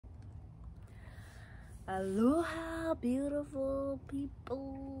Aloha, beautiful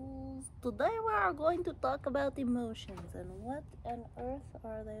people. Today we are going to talk about emotions and what on earth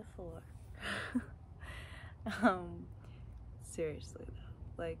are they for? Seriously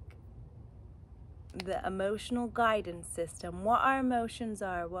though, like the emotional guidance system, what our emotions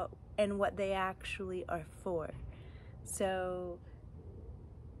are, what they actually are for. So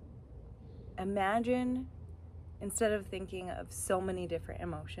imagine, instead of thinking of so many different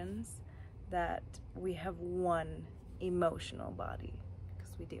emotions, that we have one emotional body,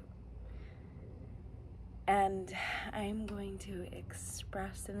 because we do. And I'm going to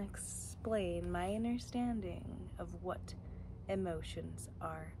express and explain my understanding of what emotions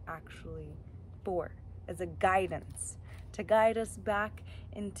are actually for, as a guidance, to guide us back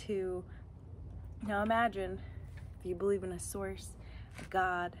into, now imagine, if you believe in a source, a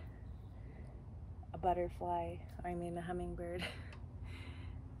God, a butterfly, a hummingbird,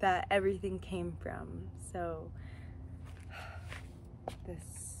 that everything came from. So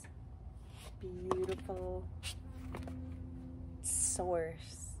this beautiful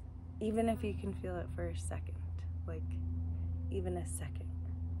source, even if you can feel it for a second, like even a second,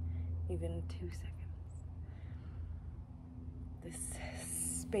 even 2 seconds, this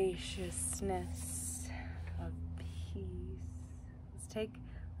spaciousness of peace.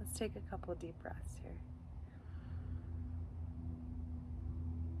 Let's take a couple deep breaths here.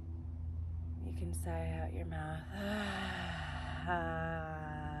 You can sigh out your mouth.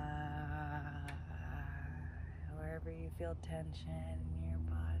 Wherever you feel tension in your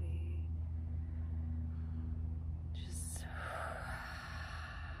body, just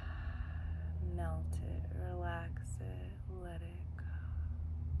melt it, relax it, let it go.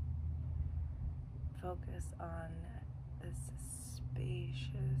 Focus on this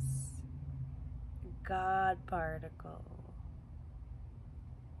spacious God particle,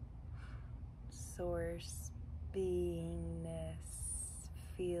 source, beingness,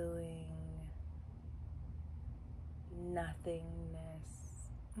 feeling, nothingness.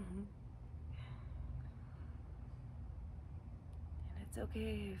 And it's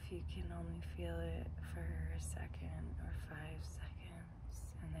okay if you can only feel it for a second or 5 seconds,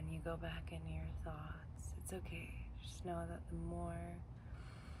 and then you go back into your thoughts. It's okay. Just know that the more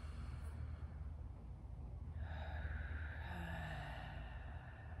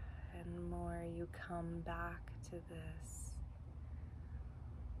and more you come back to this,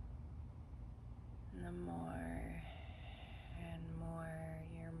 the more and more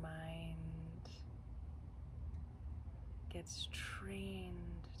your mind gets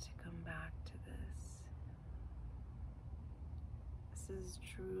trained to come back to this. This is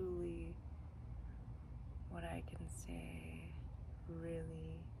truly what I can say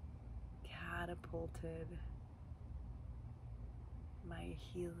really catapulted my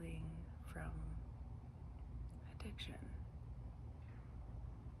healing from addiction.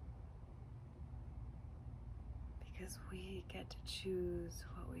 Because we get to choose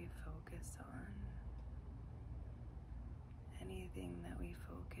what we focus on. Anything that we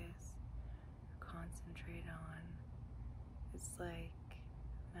focus or concentrate on, it's like,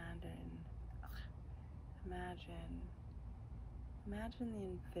 imagine the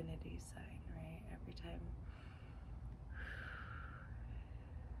infinity sign, right? Every time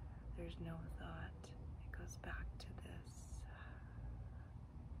there's no thought, it goes back to this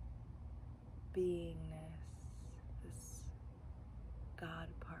beingness, this God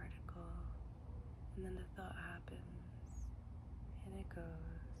particle, and then the thought happens, and it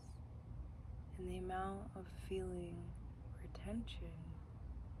goes, and the amount of feeling or tension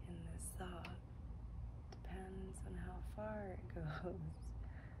in this thought depends on how far it goes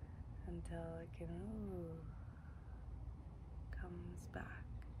until it comes back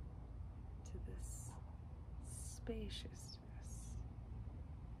to this spaciousness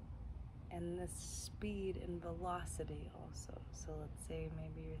and this speed and velocity also. So let's say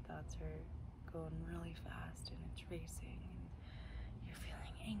maybe your thoughts are going really fast and it's racing and you're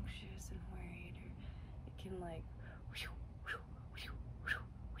feeling anxious and worried, or it can like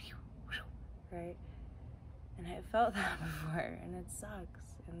right? And I felt that before, and it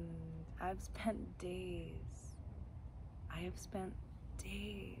sucks. And I have spent days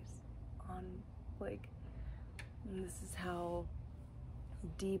on, like, and this is how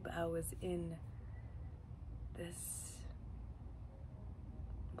deep I was in this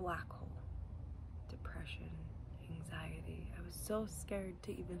black hole, depression, anxiety. I was so scared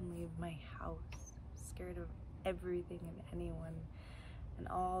to even leave my house, scared of everything and anyone, and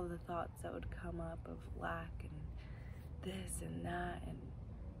all the thoughts that would come up of lack and this and that, and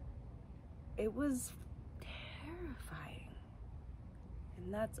it was terrifying.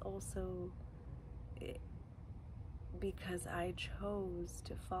 And that's also because I chose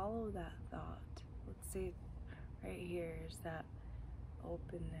to follow that thought. Let's say right here is that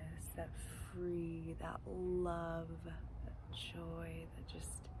openness, that free, that love, that joy, that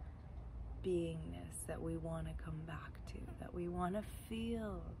just beingness that we want to come back to, that we want to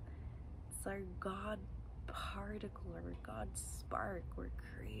feel. It's our God particle, or God spark, where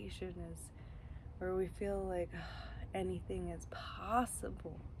creation is, where we feel like anything is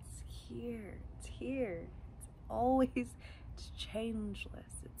possible. It's here, it's here. It's always, it's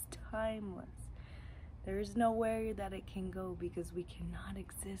changeless, it's timeless. There is nowhere that it can go because we cannot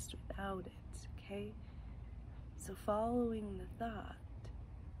exist without it, okay? So following the thought,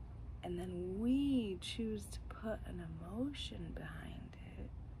 and then we choose to put an emotion behind it,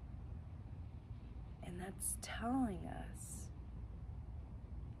 and that's telling us,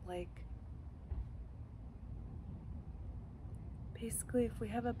 like, basically if we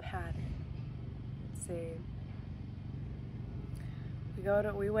have a pattern, let's say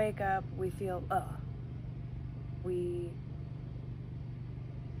we wake up, we feel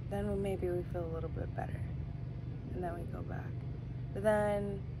then maybe we feel a little bit better, and then we go back, but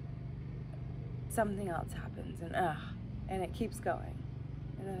then something else happens, and it keeps going,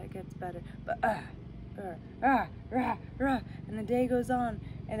 and then it gets better, but and the day goes on,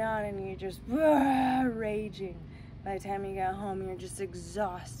 and you're just raging. By the time you get home, you're just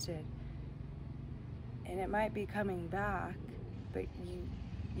exhausted, and it might be coming back, but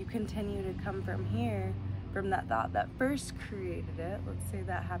you continue to come from here, from that thought that first created it. Let's say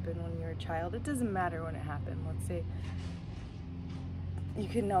that happened when you were a child. It doesn't matter when it happened. Let's say you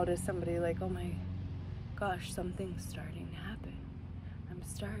can notice somebody like, oh my gosh, something's starting to happen. I'm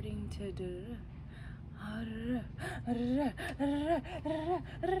starting to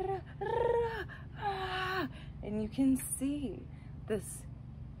and you can see this,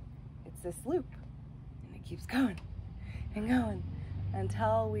 it's this loop, and it keeps going and going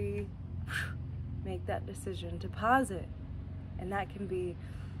until we make that decision to pause it. And that can be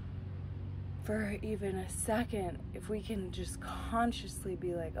for even a second. If we can just consciously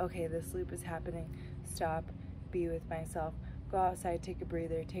be like, okay, this loop is happening, stop, be with myself, go outside, take a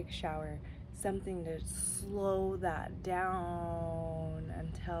breather, take a shower, something to slow that down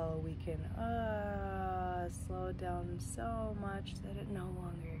until we can slow it down so much that it no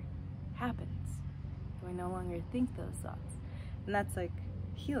longer happens. We no longer think those thoughts. And that's like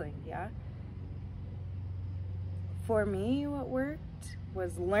healing, yeah? For me, what worked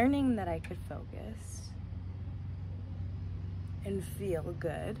was learning that I could focus and feel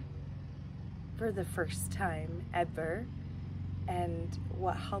good for the first time ever. And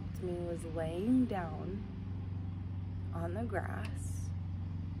what helped me was laying down on the grass.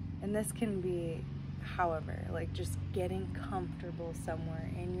 And this can be, however, like just getting comfortable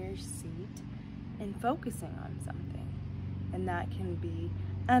somewhere in your seat and focusing on something. And that can be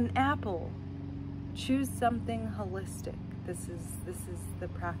an apple. Choose something holistic. This is the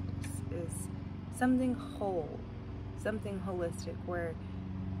practice, is something whole, something holistic, where,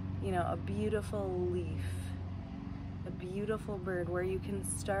 you know, a beautiful leaf, a beautiful bird, where you can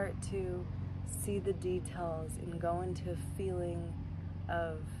start to see the details and go into a feeling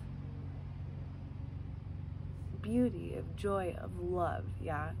of beauty, of joy, of love,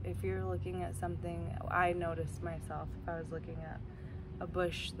 yeah? If you're looking at something, I noticed myself, if I was looking at a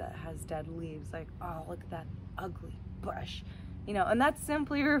bush that has dead leaves, like, oh, look at that ugly bush, you know, and that's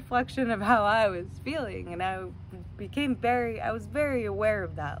simply a reflection of how I was feeling, and I was very aware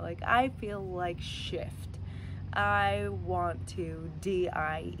of that. Like, I feel like shift. I want to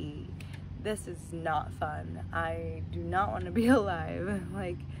die. This is not fun. I do not want to be alive.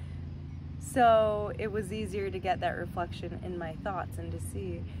 Like, so it was easier to get that reflection in my thoughts and to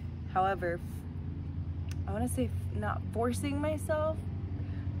see. However, I want to say not forcing myself,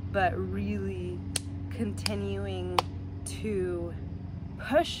 but really continuing to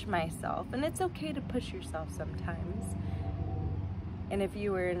push myself. And it's okay to push yourself sometimes. And if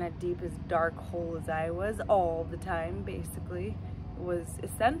you were in a deep as dark hole as I was all the time, basically, it was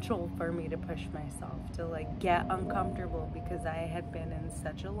essential for me to push myself, to like get uncomfortable, because I had been in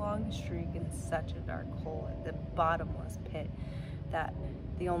such a long streak in such a dark hole at the bottomless pit that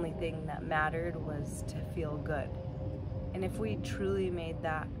the only thing that mattered was to feel good. And if we truly made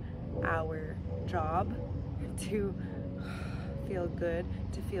that our job, to feel good,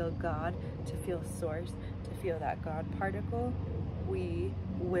 to feel God, to feel source, to feel that God particle, we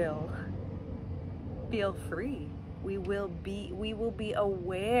will feel free. We will be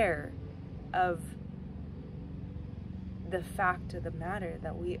aware of the fact of the matter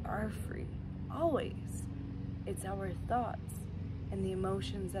that we are free. Always. It's our thoughts. and the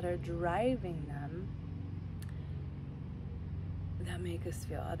emotions that are driving them that make us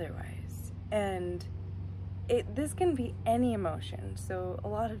feel otherwise. And this can be any emotion. So a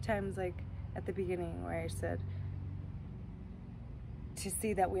lot of times, like at the beginning where I said to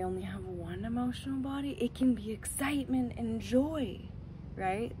see that we only have one emotional body, it can be excitement and joy,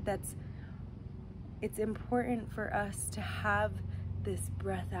 right? It's important for us to have this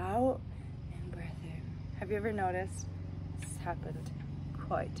breath out and breath in. Have you ever noticed? This happened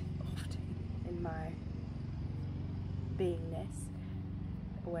quite often in my beingness,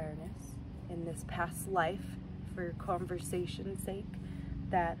 awareness, in this past life, for conversation's sake,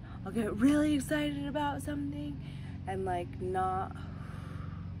 that I'll get really excited about something and like not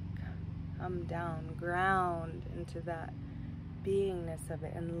come down, ground into that beingness of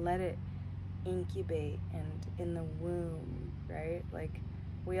it and let it incubate and in the womb, right? Like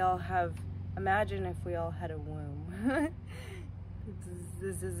we all have, imagine if we all had a womb.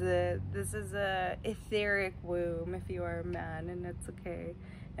 This is a etheric womb if you are a man, and it's okay.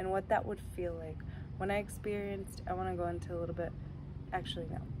 And what that would feel like. When I experienced, I want to go into a little bit, actually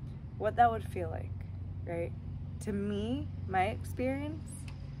no, what that would feel like, right? To me, my experience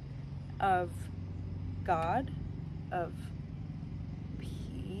of God, of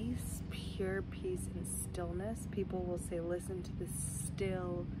peace, pure peace and stillness, people will say, listen to the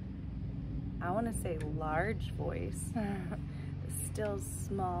still, I want to say large voice, the still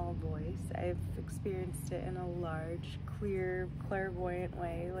small voice. I've experienced it in a large, clear, clairvoyant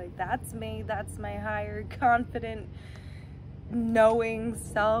way. Like, that's me, that's my higher, confident, knowing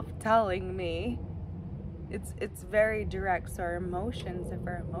self telling me. It's very direct. So our emotions, if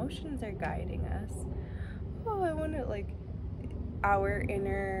our emotions are guiding us, oh, I want to, like, our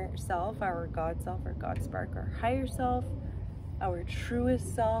inner self, our God self, our God spark, our higher self, our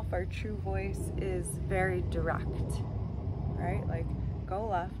truest self, our true voice is very direct, right? Like, go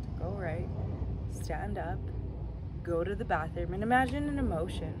left, go right, stand up, go to the bathroom, and imagine an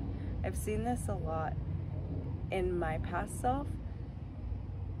emotion. I've seen this a lot in my past self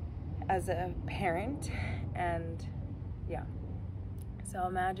as a parent, and yeah. So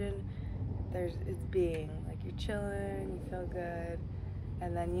imagine it's being like you're chilling, you feel good,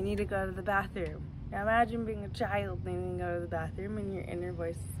 and then you need to go to the bathroom. Now imagine being a child needing to go to the bathroom, and your inner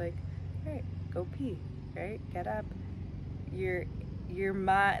voice is like, all right, go pee, right? Get up.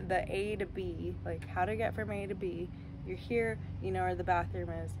 The A to B, like how to get from A to B. You're here, you know where the bathroom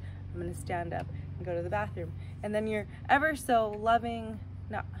is. I'm gonna stand up and go to the bathroom, and then you're ever so loving.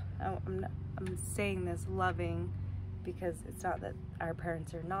 No, I'm saying this loving because it's not that our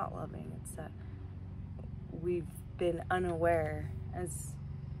parents are not loving. It's that we've been unaware as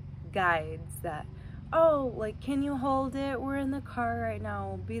guides that, oh, like, can you hold it? We're in the car right now.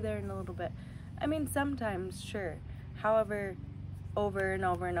 We'll be there in a little bit. I mean, sometimes, sure. However, over and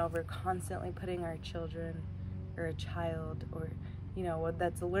over and over, constantly putting our children or a child or, you know,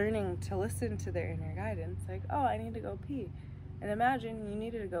 that's learning to listen to their inner guidance, like, oh, I need to go pee. And imagine you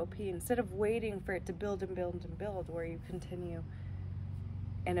needed to go pee, instead of waiting for it to build and build and build, where you continue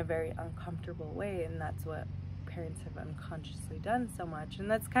in a very uncomfortable way. And that's what parents have unconsciously done so much. And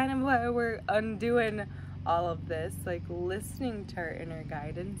that's kind of why we're undoing all of this, like listening to our inner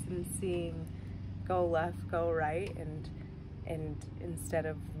guidance and seeing go left, go right, and instead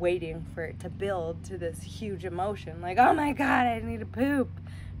of waiting for it to build to this huge emotion, like, oh my God, I need to poop,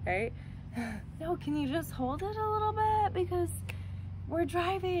 right? No, can you just hold it a little bit, because we're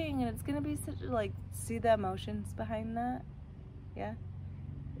driving and it's gonna be such, like, see the emotions behind that? Yeah.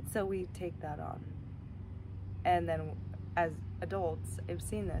 So we take that on, and then as adults, I've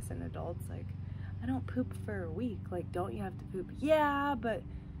seen this in adults, like, I don't poop for a week. Like, don't you have to poop? Yeah, but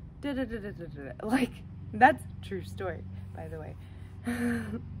da da da da da da. Like, that's a true story, by the way.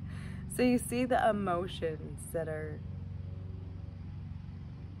 So you see the emotions that are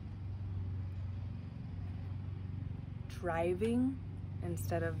driving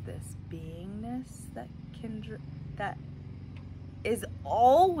instead of this beingness that is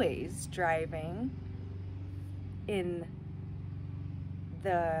always driving in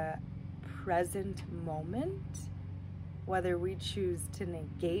the present moment, whether we choose to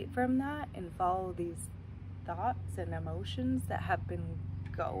negate from that and follow these thoughts and emotions that have been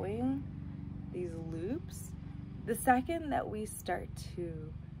going, these loops. The second that we start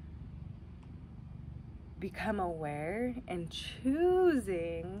to become aware and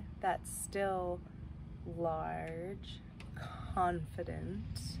choosing that still large,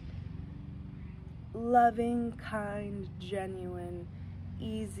 confident, loving, kind, genuine,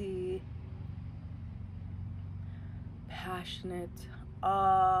 easy, passionate,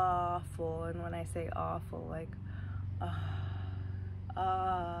 awful, and when I say awful, like,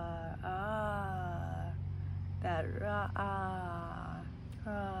 ah, ah, that ra, ah,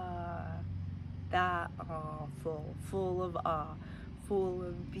 ah, that ah, full of awe, full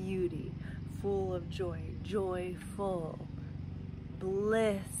of beauty, full of joy, joyful,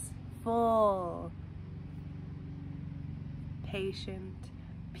 blissful, patient,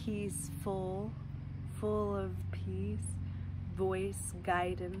 peaceful, full of peace, voice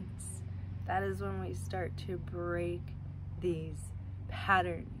guidance. That is when we start to break these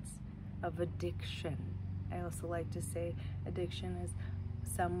patterns of addiction. I also like to say addiction is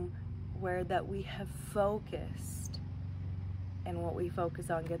somewhere that we have focused, and what we focus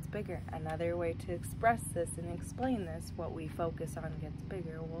on gets bigger. Another way to express this and explain this, what we focus on gets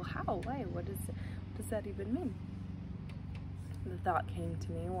bigger. Well, how? Why? What does that even mean? The thought came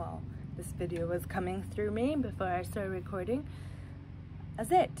to me while this video was coming through me before I started recording. A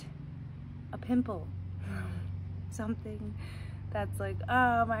zit, a pimple, something that's like,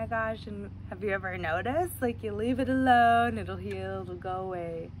 oh my gosh, and have you ever noticed? Like, you leave it alone, it'll heal, it'll go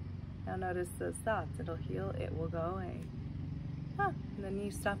away. Now notice those thoughts, it'll heal, it will go away. Huh. And then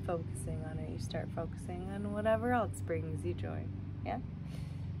you stop focusing on it, you start focusing on whatever else brings you joy, yeah?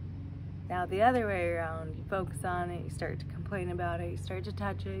 Now the other way around, you focus on it, you start to complain about it, you start to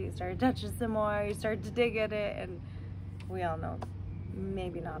touch it, you start to touch it some more, you start to dig at it, and we all know,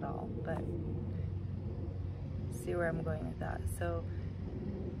 maybe not all, but see where I'm going with that. So,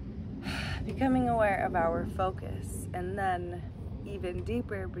 becoming aware of our focus, and then even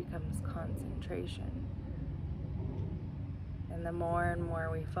deeper becomes concentration. And the more and more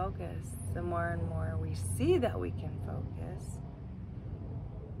we focus, the more and more we see that we can focus.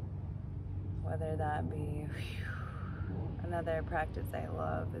 Whether that be, another practice I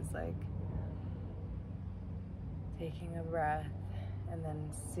love is like taking a breath and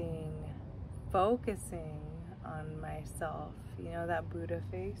then focusing on myself. You know that Buddha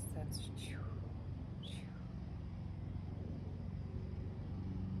face? That's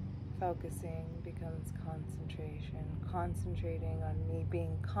focusing becomes concentration. Concentrating on me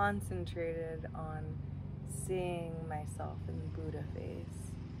being concentrated on seeing myself in the Buddha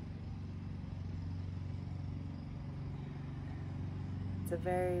face. It's a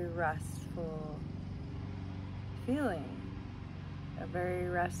very restful feeling. A very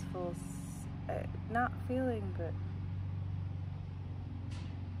restful, not feeling, but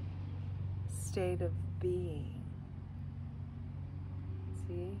state of being.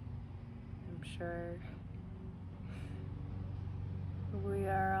 See? I'm sure we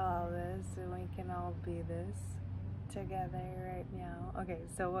are all this, and we can all be this together right now. Okay,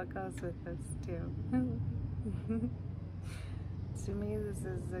 so what goes with this too? To me, this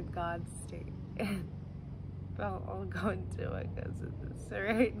is a God state. I'll go into what goes with this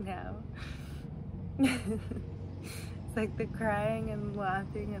right now. It's like the crying and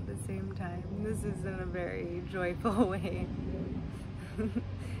laughing at the same time. This is in a very joyful way.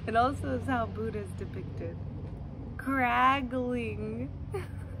 It also is how Buddha is depicted. Craggling.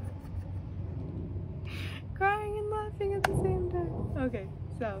 Crying and laughing at the same time. Okay,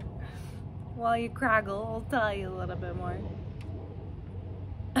 so while you craggle, I'll tell you a little bit more.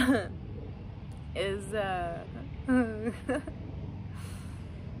 Is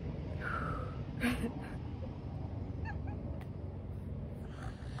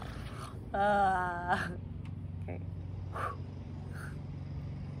okay.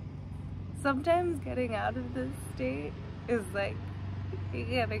 Sometimes getting out of this state is like, you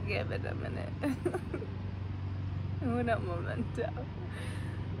gotta give it a minute. Una momento.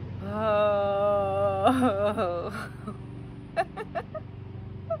 Oh.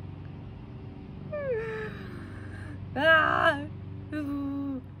 Ah.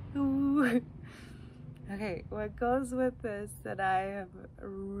 Ooh. Ooh. Okay, what goes with this that I have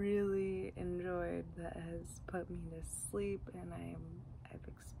really enjoyed, that has put me to sleep, and I've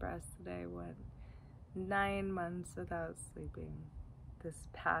expressed that I went 9 months without sleeping this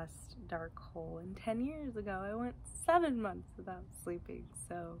past dark hole, and 10 years ago I went 7 months without sleeping.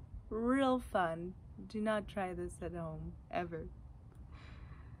 So real fun. Do not try this at home ever.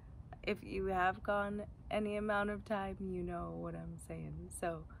 If you have gone any amount of time, you know what I'm saying.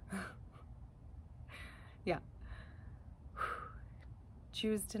 So yeah,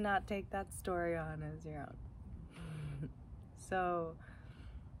 choose to not take that story on as your own. So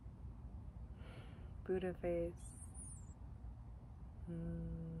Buddha face,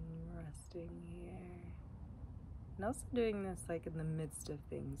 resting here, and also doing this like in the midst of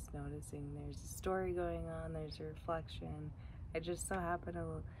things, noticing there's a story going on, there's a reflection. I just so happen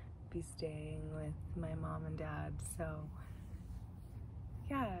to be staying with my mom and dad, so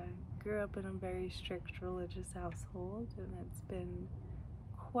yeah, grew up in a very strict religious household, and it's been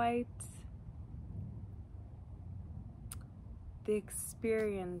quite the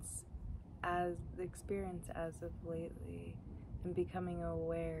experience as of lately, and becoming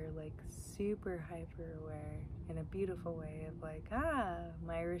aware, like super hyper aware in a beautiful way of like,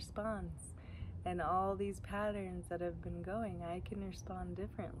 my response and all these patterns that have been going, I can respond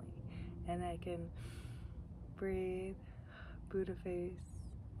differently, and I can breathe, Buddha face.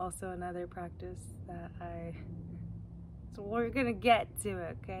 Also another practice that so we're gonna get to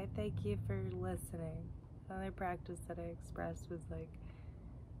it, okay? Thank you for listening. Another practice that I expressed was like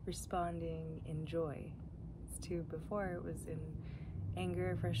responding in joy. It's too, before it was in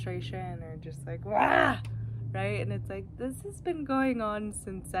anger, frustration, or just like, wah! Right? And it's like, this has been going on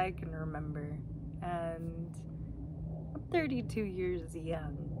since I can remember. And I'm 32 years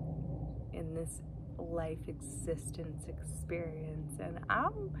young in this life existence experience, and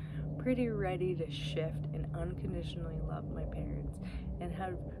I'm pretty ready to shift and unconditionally love my parents and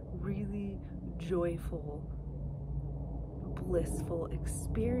have really joyful, blissful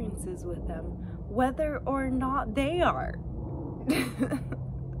experiences with them, whether or not they are.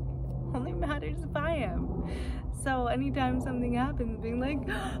 Only matters if I am. So anytime something happens, being like,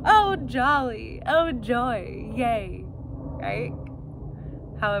 oh jolly, oh joy, yay, right?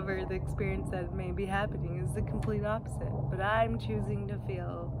 However, the experience that may be happening is the complete opposite, but I'm choosing to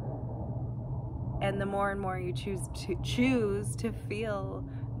feel. And the more and more you choose to feel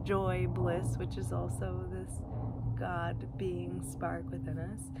joy, bliss, which is also this God being spark within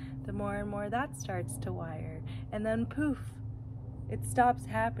us, the more and more that starts to wire. And then poof, it stops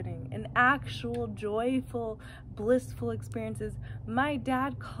happening. And actual joyful, blissful experiences. My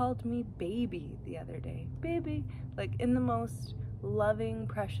dad called me baby the other day. Baby, like in the most loving,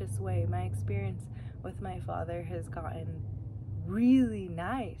 precious way. My experience with my father has gotten really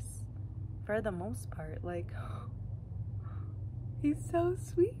nice for the most part. Like, he's so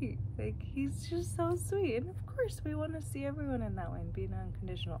sweet. Like, he's just so sweet. And of course, we want to see everyone in that way and being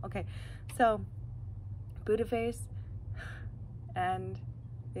unconditional. Okay, so Buddha face and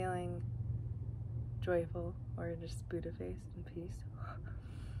feeling joyful, or just Buddha face and peace,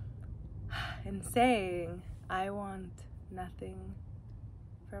 and saying, I want nothing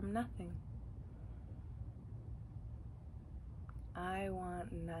from nothing. I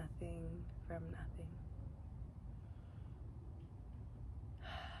want nothing from nothing.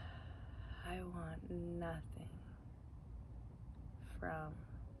 I want nothing from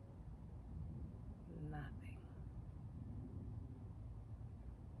nothing.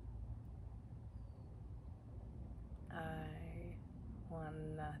 I want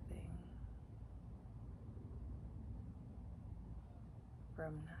nothing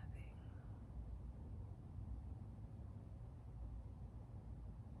from nothing.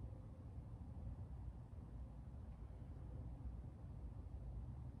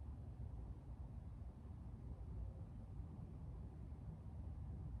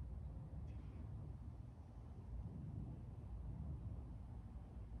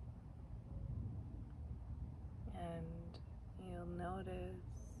 And you'll notice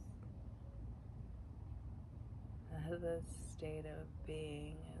that the state of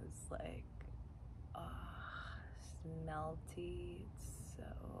being is like, melty, it's so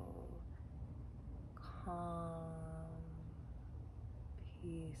calm,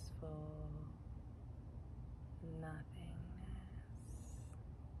 peaceful, nothingness.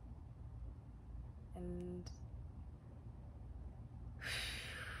 And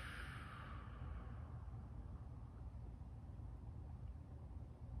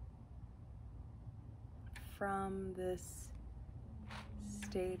from this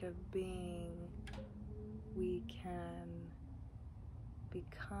state of being, we can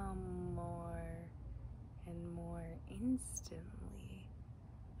become more and more instantly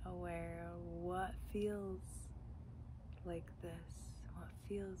aware of what feels like this, what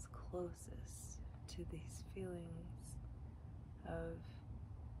feels closest to these feelings of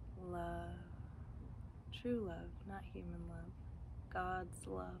love, true love, not human love, God's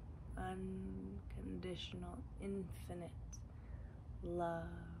love, unconditional, infinite love,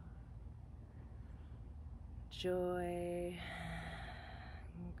 joy,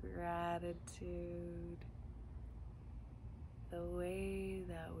 gratitude, the way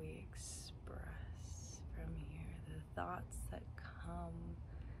that we express from here, the thoughts that come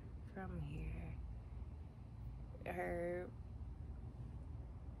from here are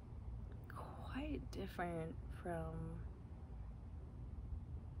quite different from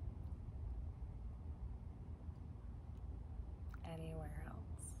anywhere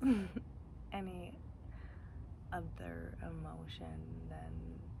else, any other emotion than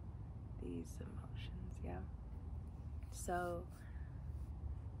these emotions, yeah? So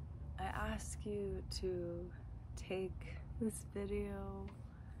ask you to take this video,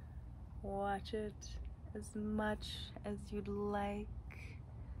 watch it as much as you'd like.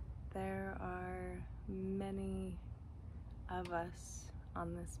 There are many of us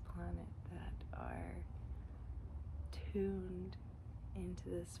on this planet that are tuned into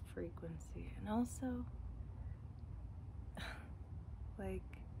this frequency, and also like,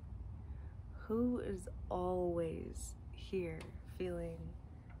 who is always here feeling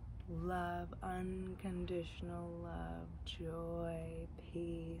love, unconditional love, joy,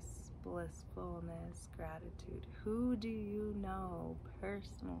 peace, blissfulness, gratitude? Who do you know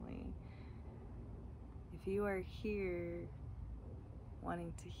personally? If you are here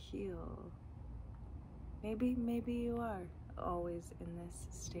wanting to heal, maybe you are always in this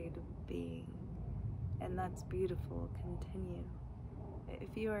state of being, and that's beautiful. Continue.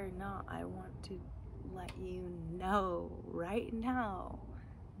 If you are not, I want to let you know right now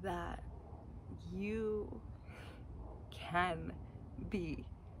that you can be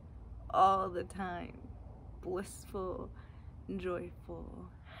all the time blissful, joyful,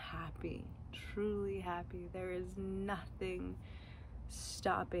 happy, truly happy. There is nothing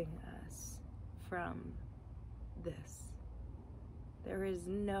stopping us from this. There is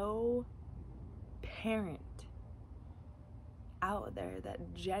no parent out there that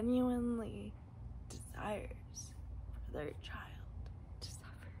genuinely desires for their child to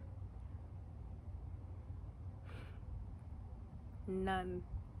suffer. None.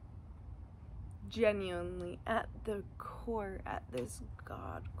 Genuinely, at the core, at this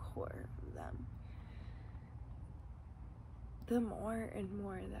God core of them. The more and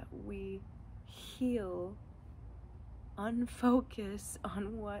more that we heal, unfocus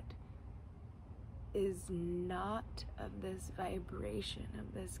on what is not of this vibration,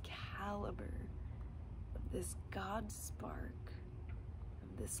 of this caliber, of this God spark,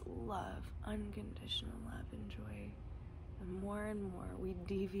 of this love, unconditional love and joy, the more and more we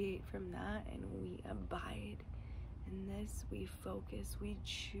deviate from that and we abide in this, we focus, we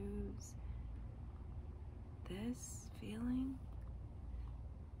choose this feeling,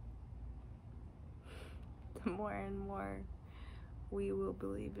 the more and more we will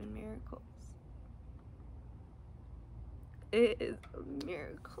believe in miracles. It is a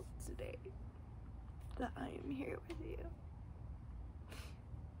miracle today that I am here with you.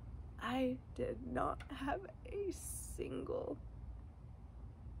 I did not have a single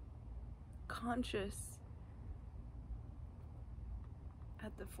conscious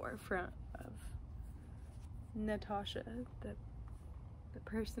at the forefront of Natasha, the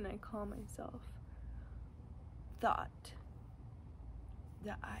person I call myself, thought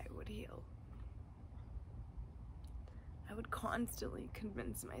that I would heal. I would constantly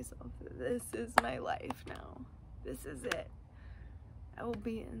convince myself that this is my life now. This is it. I will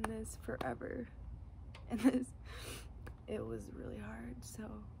be in this forever. And it was really hard. So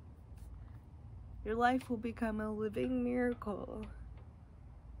your life will become a living miracle.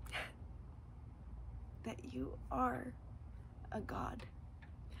 That you are a God.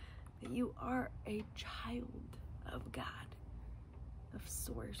 That you are a child of God. Of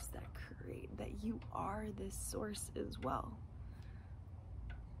source that create, that you are this source as well.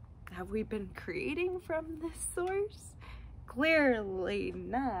 Have we been creating from this source? Clearly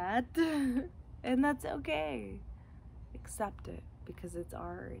not. And that's okay. Accept it, because it's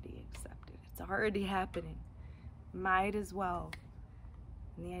already accepted. It's already happening. Might as well.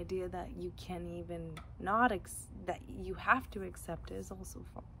 And the idea that you can even not that you have to accept it is also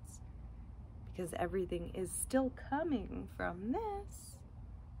false. Because everything is still coming from this.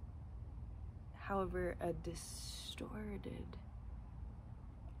 However, a distorted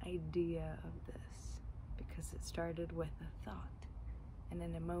idea of this, because it started with a thought and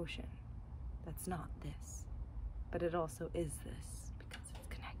an emotion that's not this, but it also is this because it's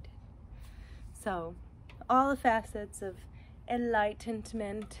connected. So, all the facets of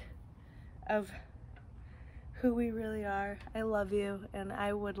enlightenment, of who we really are. I love you, and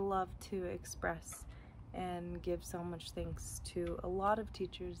I would love to express and give so much thanks to a lot of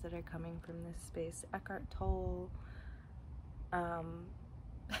teachers that are coming from this space. Eckhart Tolle,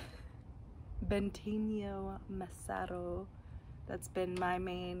 Bentinho Massaro, that's been my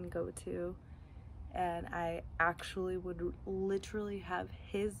main go-to, and I actually would literally have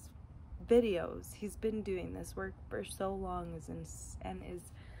his videos. He's been doing this work for so long and is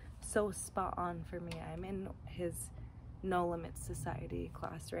so spot on for me. I'm in his No Limits Society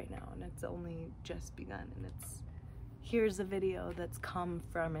class right now, and it's only just begun, and here's a video that's come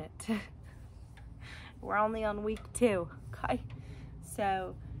from it. We're only on week 2, okay?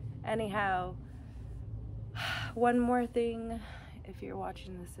 So anyhow, one more thing if you're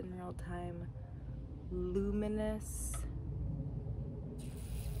watching this in real time, luminous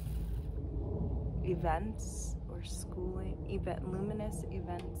events or schooling event,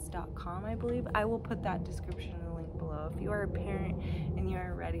 luminousevents.com, I believe. I will put that description in the link below. If you are a parent and you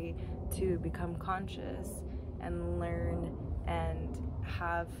are ready to become conscious and learn and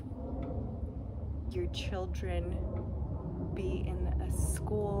have your children be in a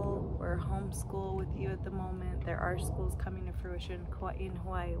school or homeschool with you at the moment, there are schools coming to fruition in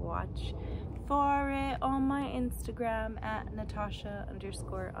Hawaii. Watch for it on my Instagram at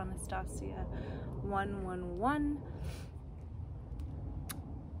Natasha_Anastasia111.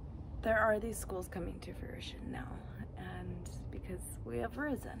 There are these schools coming to fruition now, and because we have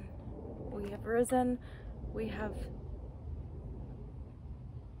risen, we have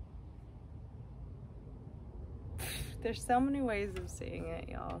there's so many ways of saying it,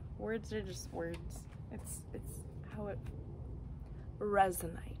 y'all. Words are just words. It's how it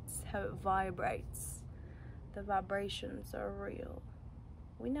resonates, how it vibrates. The vibrations are real.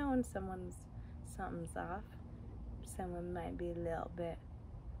 We know when something's off. Someone might be a little bit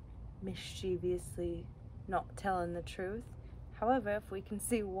mischievously not telling the truth. However, if we can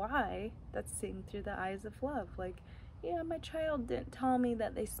see why, that's seeing through the eyes of love. Like, yeah, my child didn't tell me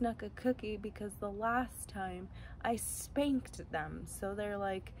that they snuck a cookie because the last time I spanked them. So they're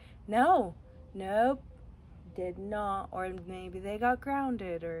like, no, nope, did not. Or maybe they got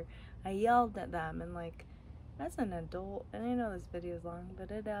grounded, or I yelled at them. And like, as an adult, and I know this video is long,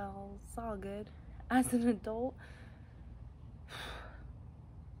 but it's all good. As an adult,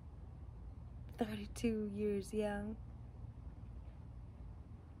 32 years young,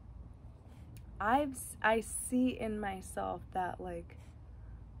 I see in myself that, like,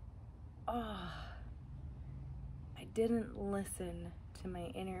 oh, I didn't listen to my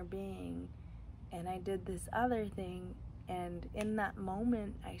inner being, and I did this other thing, and in that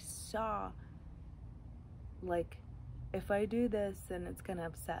moment I saw, like, if I do this, then it's gonna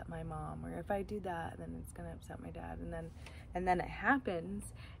upset my mom, or if I do that, then it's gonna upset my dad, and then it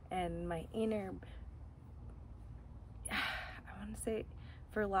happens, and my inner, I want to say,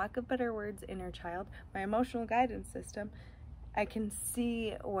 for lack of better words, inner child, my emotional guidance system, I can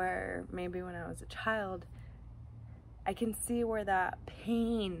see where maybe when I was a child, I can see where that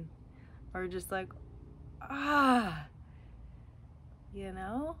pain, or just like, you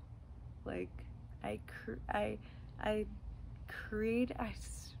know, like I created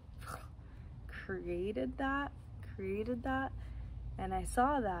that, and I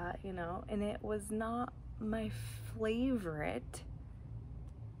saw that, you know, and it was not my flavorite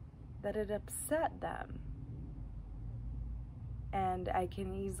that it upset them. And I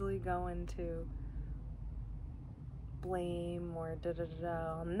can easily go into blame or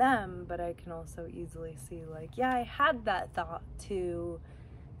on them, but I can also easily see, like, yeah, I had that thought to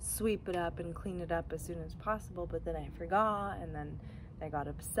sweep it up and clean it up as soon as possible, but then I forgot, and then I got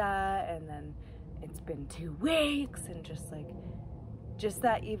upset, and then it's been 2 weeks, and just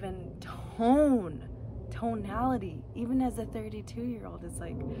that even tonality, even as a 32-year-old, is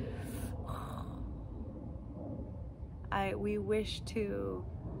like, we wish to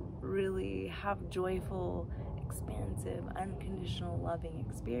really have joyful, expansive, unconditional, loving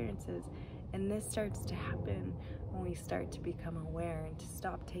experiences, and this starts to happen when we start to become aware and to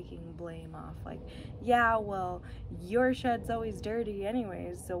stop taking blame off. Like, yeah, well, your shed's always dirty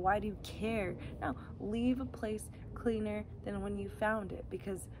anyways, so why do you care? No, leave a place cleaner than when you found it,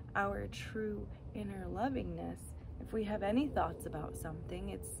 because our true inner lovingness, if we have any thoughts about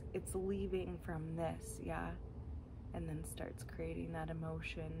something, it's leaving from this, yeah, and then starts creating that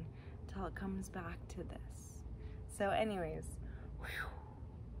emotion till it comes back to this. So anyways,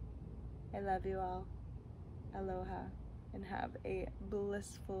 I love you all. Aloha, and have a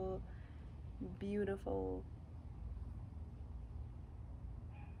blissful, beautiful,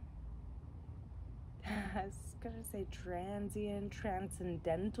 I was gonna say transient,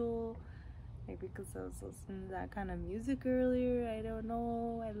 transcendental, maybe because I was listening to that kind of music earlier, I don't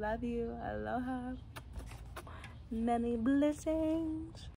know. I love you. Aloha. Many blessings.